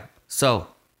 Okay. So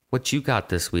what you got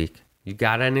this week? You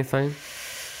got anything?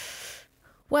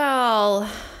 Well,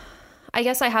 I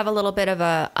guess I have a little bit of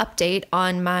a update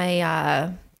on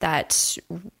my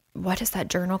what is that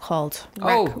journal called?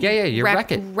 You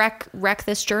wreck it. Wreck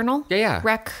this journal? Yeah.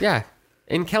 Wreck. Yeah.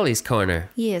 In Kelly's corner.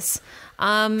 Yes.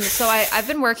 So I've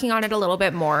been working on it a little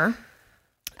bit more.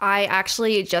 I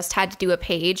actually just had to do a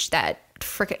page that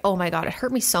oh my God, it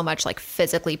hurt me so much, like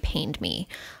physically pained me.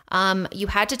 You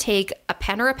had to take a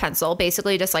pen or a pencil,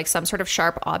 basically just like some sort of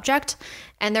sharp object.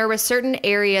 And there were certain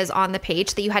areas on the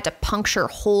page that you had to puncture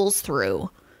holes through.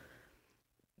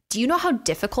 Do you know how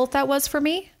difficult that was for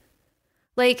me?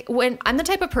 Like, when I'm the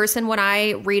type of person, when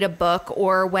I read a book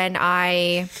or when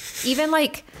I even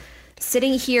like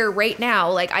sitting here right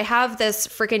now, like I have this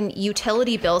freaking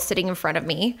utility bill sitting in front of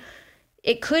me.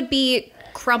 It could be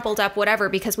crumpled up, whatever,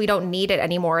 because we don't need it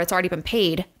anymore. It's already been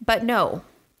paid. But no,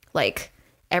 like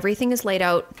everything is laid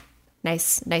out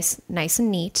nice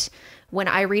and neat. When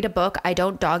I read a book, I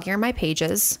don't dog ear my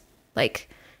pages. Like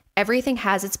everything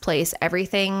has its place.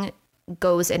 Everything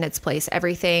goes in its place.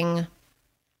 Everything.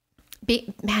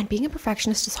 Being a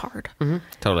perfectionist is hard. Mm-hmm.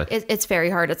 Totally. It's very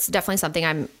hard. It's definitely something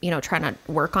I'm, trying to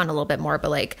work on a little bit more,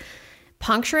 but like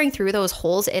puncturing through those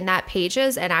holes in that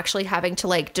pages and actually having to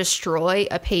like destroy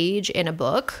a page in a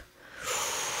book.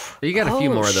 You got a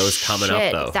few more of those coming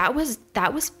up though. That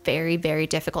was very, very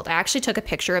difficult. I actually took a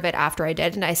picture of it after I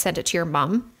did and I sent it to your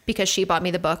mom because she bought me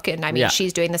the book and I mean,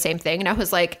 she's doing the same thing. And I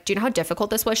was like, do you know how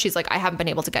difficult this was? She's like, I haven't been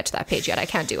able to get to that page yet. I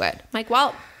can't do it. I'm like,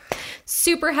 well,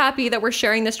 super happy that we're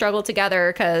sharing the struggle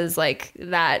together because like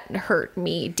that hurt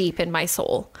me deep in my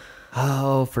soul.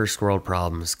 Oh, first world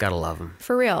problems. Gotta love them.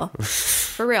 For real.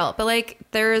 For real. But like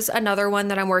there's another one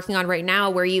that I'm working on right now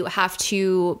where you have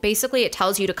to, basically it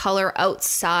tells you to color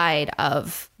outside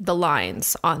of the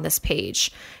lines on this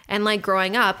page. And like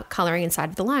growing up, coloring inside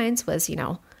of the lines was,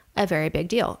 a very big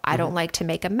deal. I don't like to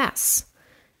make a mess.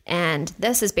 And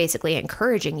this is basically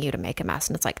encouraging you to make a mess.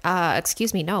 And it's like,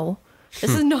 excuse me, no,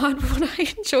 this is not what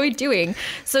I enjoy doing.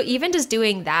 So even just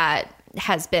doing that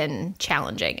has been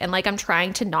challenging. And like, I'm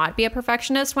trying to not be a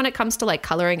perfectionist when it comes to like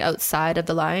coloring outside of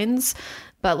the lines,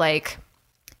 but like,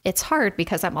 it's hard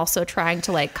because I'm also trying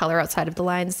to like color outside of the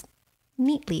lines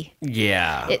neatly.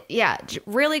 Yeah.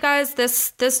 Really, guys,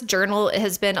 this journal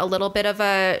has been a little bit of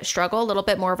a struggle, a little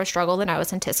bit more of a struggle than I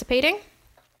was anticipating,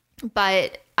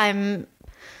 but I'm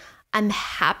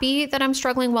happy that I'm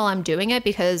struggling while I'm doing it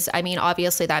because I mean,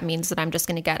 obviously that means that I'm just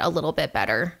going to get a little bit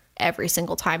better every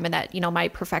single time and that, my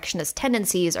perfectionist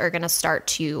tendencies are going to start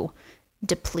to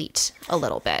deplete a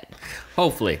little bit.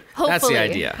 Hopefully. That's the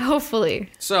idea. Hopefully.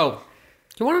 So,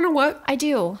 you want to know what? I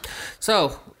do.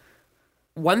 So,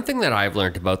 one thing that I've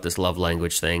learned about this love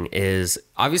language thing is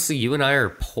obviously you and I are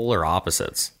polar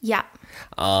opposites. Yeah.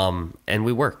 And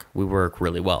we work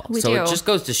really well. We do. It just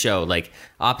goes to show like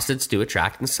opposites do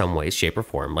attract in some way, shape or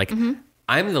form. Like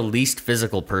I'm the least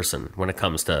physical person when it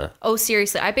comes to. Oh,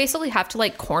 seriously. I basically have to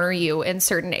like corner you in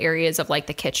certain areas of like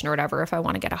the kitchen or whatever if I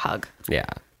want to get a hug. Yeah.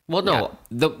 Well, no. Yeah.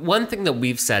 The one thing that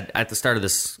we've said at the start of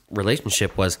this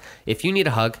relationship was if you need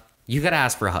a hug, you got to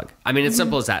ask for a hug. I mean, it's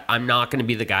simple as that. I'm not going to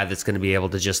be the guy that's going to be able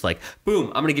to just like, boom,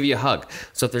 I'm going to give you a hug.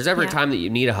 So if there's ever a time that you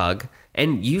need a hug,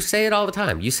 and you say it all the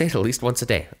time, you say it at least once a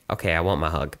day. Okay, I want my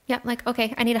hug. Yep. Like,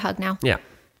 okay, I need a hug now. Yeah.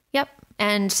 Yep.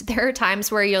 And there are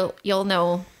times where you'll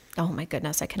know, oh my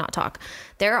goodness, I cannot talk.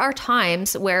 There are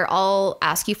times where I'll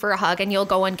ask you for a hug and you'll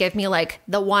go and give me like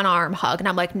the one arm hug. And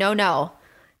I'm like, no,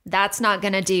 that's not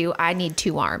going to do. I need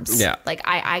two arms. Yeah. Like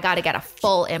I got to get a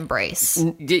full embrace.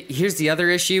 Here's the other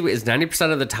issue is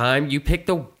 90% of the time you pick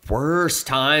the worst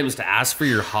times to ask for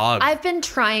your hug. I've been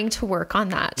trying to work on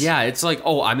that. Yeah, it's like,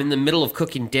 oh, I'm in the middle of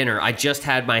cooking dinner. I just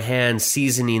had my hands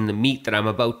seasoning the meat that I'm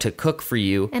about to cook for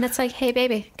you. And it's like, hey,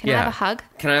 baby, can I have a hug?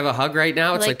 Can I have a hug right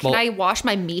now? It's like, can I wash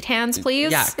my meat hands,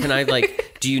 please? Yeah, can I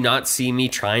like, do you not see me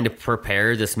trying to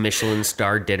prepare this Michelin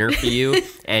star dinner for you?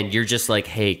 And you're just like,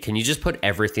 hey, can you just put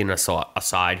everything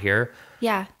aside here?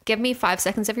 Yeah, give me 5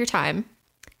 seconds of your time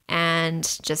and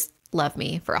just love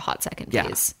me for a hot second,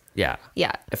 please. Yeah.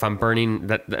 Yeah. If I'm burning,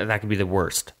 that could be the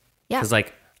worst. Yeah. Because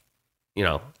like, you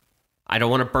know, I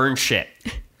don't want to burn shit.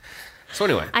 So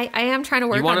anyway. I am trying to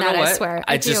work on that, I swear.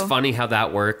 It's just funny how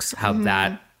that works, how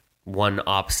that one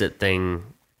opposite thing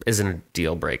isn't a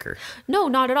deal breaker. No,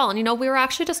 not at all. And we were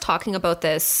actually just talking about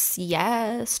this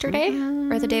yesterday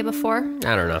or the day before.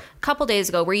 I don't know. A couple days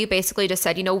ago, where you basically just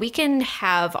said, we can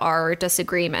have our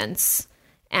disagreements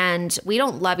and we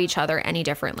don't love each other any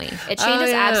differently. It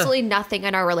changes absolutely nothing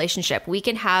in our relationship. We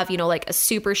can have, like a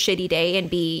super shitty day and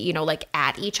be, like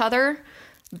at each other,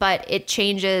 but it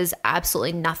changes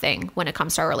absolutely nothing when it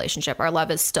comes to our relationship. Our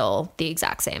love is still the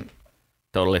exact same.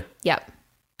 Totally. Yep.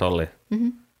 Totally.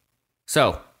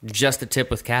 So, just a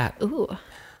tip with Kat. Ooh.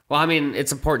 Well, I mean,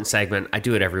 it's an important segment. I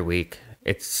do it every week.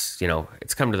 It's,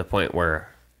 it's come to the point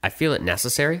where I feel it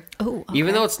necessary. Ooh, okay.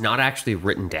 Even though it's not actually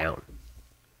written down.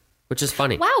 Which is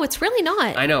funny. Wow, it's really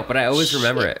not. I know, but I always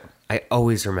remember it. I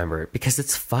always remember it because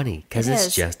it's funny. Because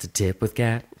it's just a tip with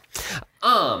Kat.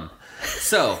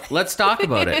 So let's talk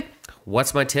about it.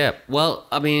 What's my tip? Well,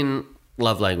 I mean,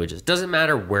 love languages. Doesn't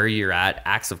matter where you're at.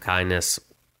 Acts of kindness.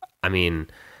 I mean,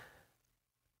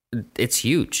 it's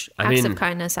huge. Acts of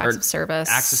kindness, acts of service.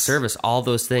 Acts of service, all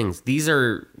those things. These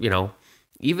are,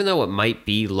 even though it might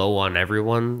be low on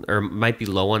everyone or might be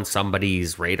low on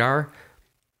somebody's radar,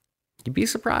 you'd be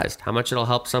surprised how much it'll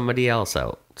help somebody else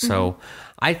out. So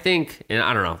I think, and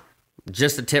I don't know,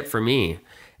 just a tip for me,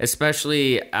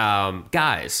 especially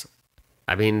guys.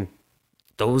 I mean,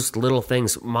 those little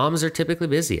things, moms are typically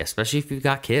busy, especially if you've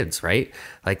got kids, right?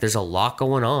 Like there's a lot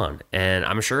going on. And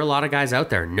I'm sure a lot of guys out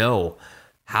there know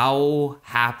how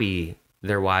happy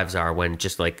their wives are when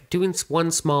just like doing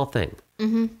one small thing.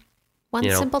 One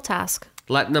simple task.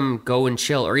 Letting them go and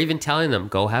chill, or even telling them,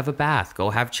 go have a bath,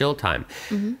 go have chill time.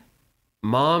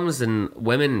 Moms and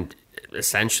women,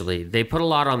 essentially, they put a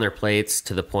lot on their plates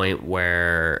to the point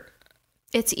where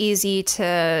it's easy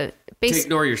to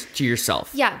ignore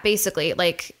yourself. Yeah, basically.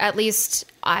 Like, at least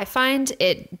I find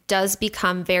it does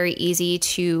become very easy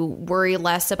to worry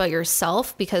less about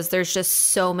yourself because there's just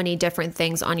so many different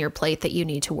things on your plate that you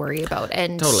need to worry about.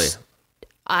 And totally.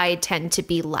 I tend to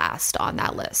be last on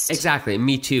that list. Exactly.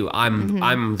 Me too.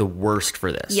 I'm the worst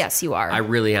for this. Yes, you are. I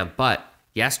really am. But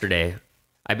yesterday,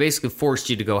 I basically forced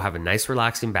you to go have a nice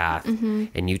relaxing bath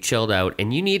and you chilled out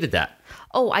and you needed that.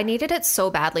 Oh, I needed it so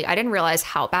badly. I didn't realize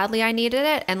how badly I needed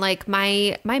it. And like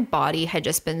my body had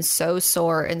just been so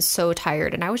sore and so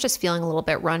tired. And I was just feeling a little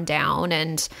bit run down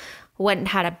and went and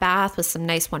had a bath with some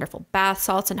nice, wonderful bath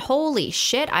salts. And holy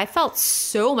shit, I felt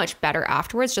so much better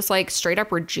afterwards, just like straight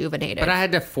up rejuvenated. But I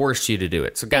had to force you to do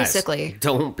it. So guys, basically,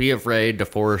 don't be afraid to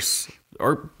force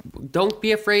your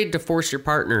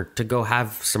partner to go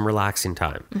have some relaxing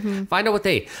time. Find out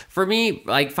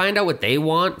find out what they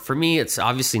want. For me, it's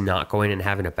obviously not going and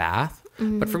having a bath.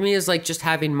 But for me, it's like just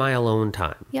having my alone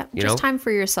time. Yeah, just time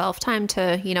for yourself. Time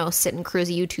to, sit and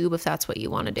cruise YouTube if that's what you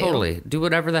want to do. Totally. Do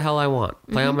whatever the hell I want.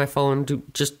 Play on my phone. Do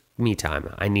just me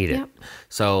time. I need it. Yep.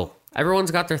 So everyone's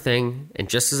got their thing. And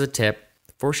just as a tip,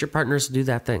 force your partners to do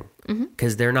that thing.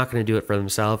 Because they're not going to do it for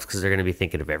themselves because they're going to be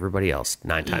thinking of everybody else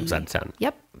 9 times out of 10.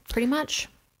 Yep, pretty much.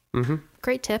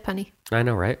 Great tip, honey. I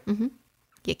know, right?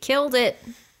 You killed it.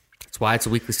 That's why it's a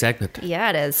weekly segment.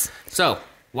 Yeah, it is. So,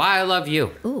 why I love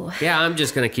you. Ooh. Yeah, I'm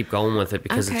just going to keep going with it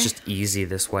because it's just easy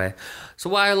this way. So,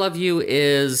 why I love you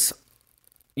is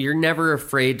you're never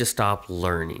afraid to stop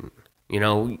learning.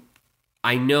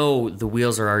 I know the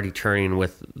wheels are already turning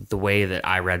with the way that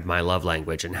I read my love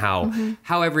language and how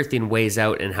everything weighs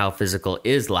out and how physical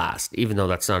is last. Even though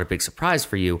that's not a big surprise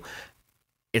for you,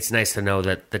 it's nice to know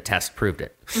that the test proved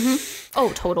it.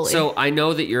 Oh, totally. So I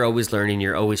know that you're always learning,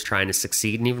 you're always trying to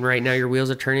succeed, and even right now your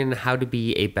wheels are turning on how to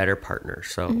be a better partner.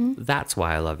 So that's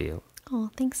why I love you. Oh,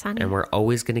 thanks, honey. And we're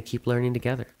always going to keep learning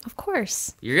together. Of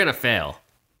course. You're going to fail.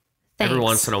 Thanks. Every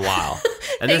once in a while.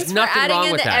 And Thanks there's nothing for adding wrong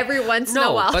in with the that. every once in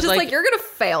a while. but Just like you're going to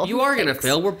fail. You are going to Thanks.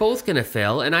 fail. We're both going to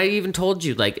fail. And I even told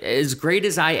you, like, as great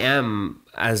as I am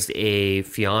as a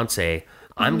fiance,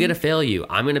 I'm going to fail you.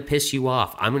 I'm going to piss you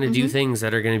off. I'm going to do things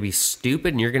that are going to be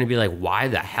stupid. And you're going to be like, why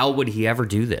the hell would he ever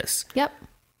do this? Yep.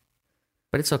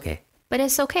 But it's okay. But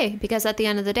it's okay because at the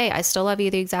end of the day, I still love you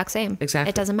the exact same. Exactly.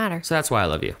 It doesn't matter. So that's why I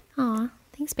love you. Aw,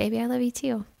 thanks, baby. I love you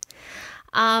too.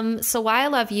 So why I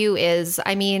love you is,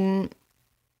 I mean,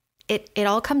 it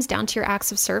all comes down to your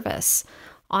acts of service.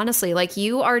 Honestly, like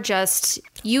you are just,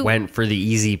 you Went for the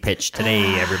easy pitch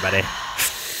today, everybody.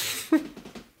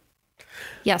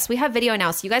 Yes, we have video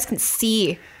now, so you guys can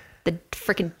see the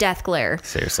freaking death glare.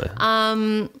 Seriously.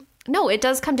 No, it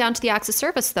does come down to the acts of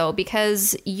service, though,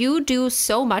 because you do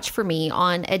so much for me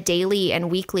on a daily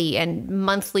and weekly and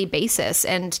monthly basis.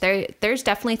 And there's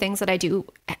definitely things that I do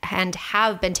and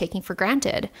have been taking for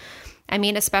granted. I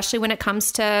mean, especially when it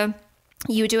comes to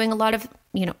you doing a lot of,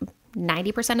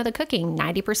 90% of the cooking,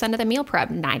 90% of the meal prep,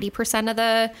 90% of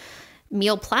the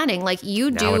meal planning. Like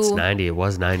you do. Now it's 90. It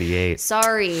was 98.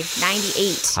 Sorry,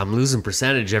 98. I'm losing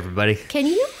percentage, everybody. Can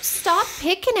you stop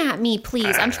picking at me,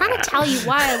 please? I'm trying to tell you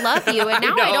why I love you, and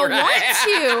now I don't want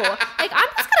to. Like, I'm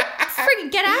just gonna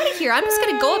freaking get out of here. I'm just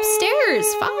gonna go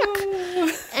upstairs.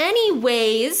 Fuck.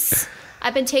 Anyways,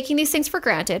 I've been taking these things for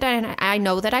granted, and I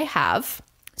know that I have.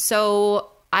 So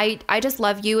I just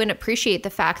love you and appreciate the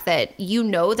fact that you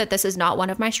know that this is not one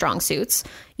of my strong suits.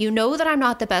 You know that I'm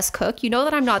not the best cook. You know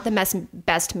that I'm not the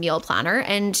best meal planner.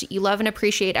 And you love and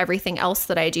appreciate everything else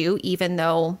that I do, even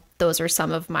though those are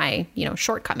some of my,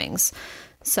 shortcomings.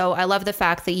 So I love the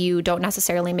fact that you don't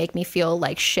necessarily make me feel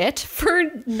like shit for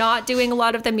not doing a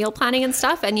lot of the meal planning and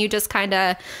stuff. And you just kind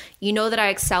of, that I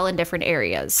excel in different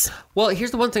areas. Well,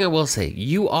 here's the one thing I will say.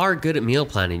 You are good at meal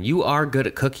planning. You are good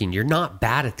at cooking. You're not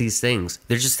bad at these things.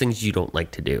 They're just things you don't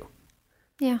like to do.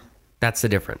 Yeah. That's the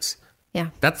difference. Yeah.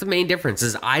 That's the main difference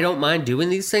is I don't mind doing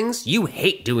these things. You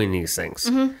hate doing these things.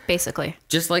 Basically.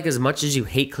 Just like as much as you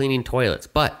hate cleaning toilets.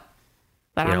 But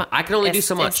I can only do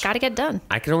so much. It's got to get done.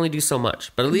 I can only do so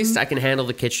much. But at least I can handle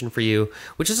the kitchen for you,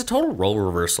 which is a total role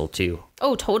reversal too.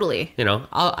 Oh, totally.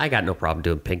 I got no problem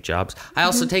doing pink jobs. I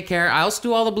also I also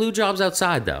do all the blue jobs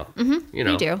outside though.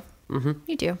 You do.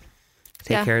 You do.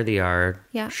 Take care of the yard.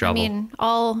 Yeah. Shovel. I mean,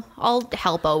 I'll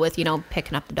help out with,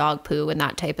 picking up the dog poo and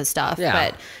that type of stuff. Yeah.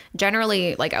 But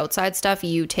generally, like outside stuff,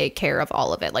 you take care of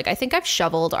all of it. Like I think I've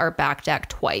shoveled our back deck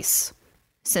twice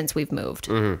since we've moved.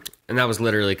 And that was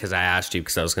literally because I asked you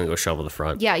because I was going to go shovel the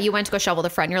front. Yeah, you went to go shovel the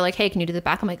front. You're like, hey, can you do the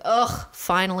back? I'm like, ugh,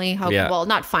 finally. Okay. Yeah. Well,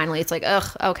 not finally. It's like, ugh,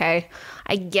 okay.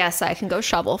 I guess I can go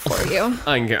shovel for you.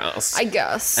 I guess. I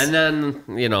guess. And then,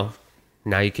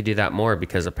 now you could do that more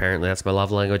because apparently that's my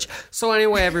love language. So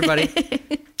anyway, everybody,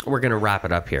 we're going to wrap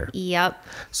it up here. Yep.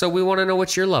 So we want to know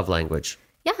what's your love language.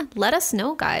 Yeah, let us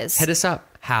know, guys. Hit us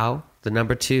up. How? The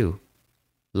number 2.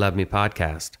 Love Me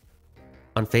Podcast.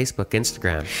 On Facebook,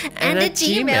 Instagram, And at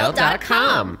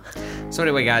gmail.com. So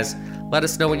anyway, guys, let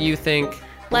us know what you think.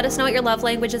 Let us know what your love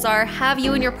languages are. Have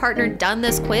you and your partner done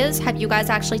this quiz? Have you guys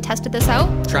actually tested this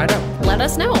out? Try it out. Let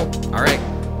us know. All right.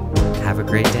 Have a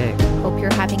great day. Hope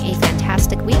you're having a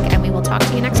fantastic week, and we will talk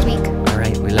to you next week. All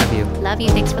right. We love you. Love you.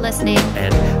 Thanks for listening.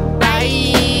 And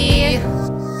Bye.